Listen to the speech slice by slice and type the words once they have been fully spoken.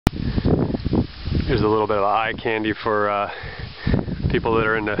Here's a little bit of eye candy for people that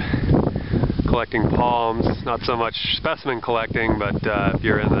are into collecting palms. Not so much specimen collecting, but if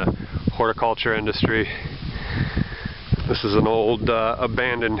you're in the horticulture industry. This is an old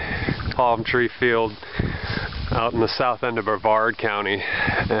abandoned palm tree field out in the south end of Brevard County,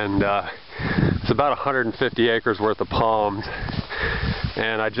 and it's about 150 acres worth of palms.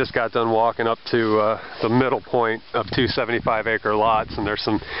 And I just got done walking up to the middle point of two 75-acre lots, and there's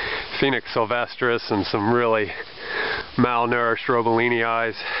some Phoenix sylvestris and some really malnourished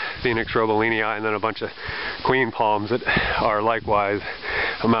Roebelini, Phoenix Roebelini, and then a bunch of queen palms that are likewise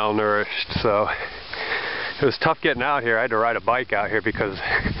malnourished. So it was tough getting out here. I had to ride a bike out here because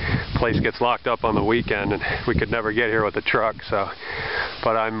the place gets locked up on the weekend and we could never get here with a truck.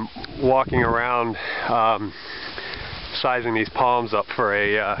 But I'm walking around sizing these palms up for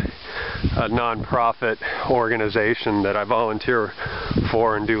a non-profit organization that I volunteer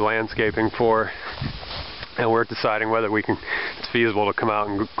for and do landscaping for. And we're deciding whether it's feasible to come out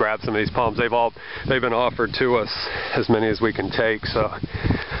and grab some of these palms. They've been offered to us, as many as we can take. So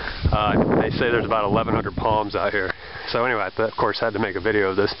they say there's about 1,100 palms out here. So anyway, I of course had to make a video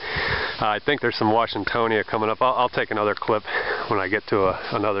of this. I think there's some Washingtonia coming up. I'll take another clip when I get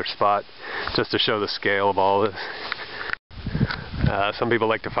to another spot, just to show the scale of all this. Some people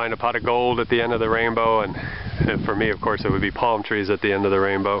like to find a pot of gold at the end of the rainbow, and for me, of course, it would be palm trees at the end of the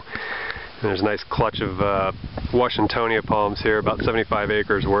rainbow. And there's a nice clutch of Washingtonia palms here, about 75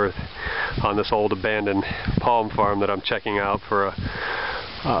 acres worth, on this old abandoned palm farm that I'm checking out for a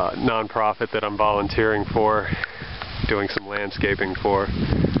non-profit that I'm volunteering for, doing some landscaping for.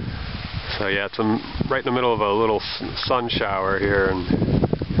 So yeah, it's right in the middle of a little sun shower here, and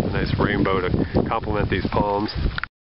a nice rainbow to complement these palms.